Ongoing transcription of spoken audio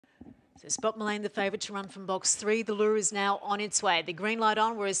So Spot Mullane, the favourite to run from box 3. The lure is now on its way. The green light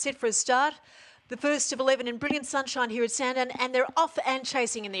on. We're set for a start. The first of 11 in Brilliant Sunshine here at Sandown, and they're off and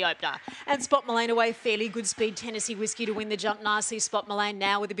chasing in the opener. And Spot Mullane away fairly. Good speed, Tennessee Whiskey to win the jump nicely. Spot Mullane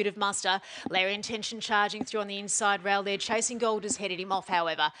now with a bit of muster. Larry Intention charging through on the inside rail there. Chasing Gold has headed him off,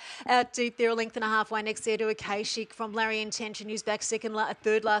 however. Out deep there, a length and a half way next there to a K-Chic from Larry Intention, who's back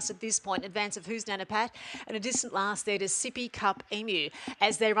third last at this point. Advance of Who's Nana Pat, and a distant last there to Sippy Cup Emu.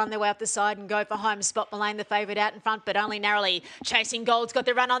 As they run their way up the side and go for home, Spot Mullane the favourite out in front, but only narrowly. Chasing Gold's got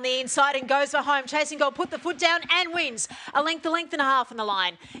the run on the inside and goes for home. Chasing Gold put the foot down and wins. A length and a half on the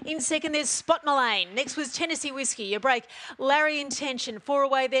line. In second, there's Spot Mullane. Next was Tennessee Whiskey. A break, Larry Intention. 4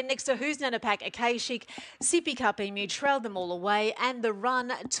 away there next to Who's Nana Pack, a K-Chic, Sippy Cup Emu. Trailed them all away. And the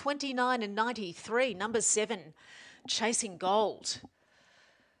run, 29 and 93. Number 7, Chasing Gold.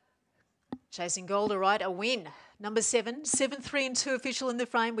 Chasing Gold, all right, a win. Number 7, 7, 3 and 2 official in the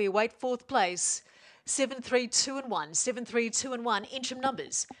frame. We await 4th place. 7, 3, 2 and 1. 7, 3, 2 and 1. Interim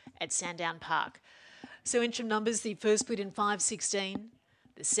numbers at Sandown Park. So interim numbers, the first split in 5.16,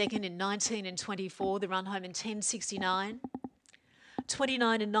 the second in 19 and 24, the run home in 10.69,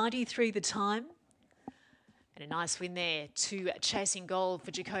 29 and 93 the time, and a nice win there to Chasing Gold for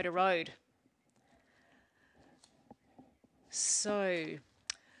Dakota Road. So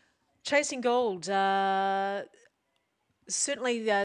Chasing Gold, certainly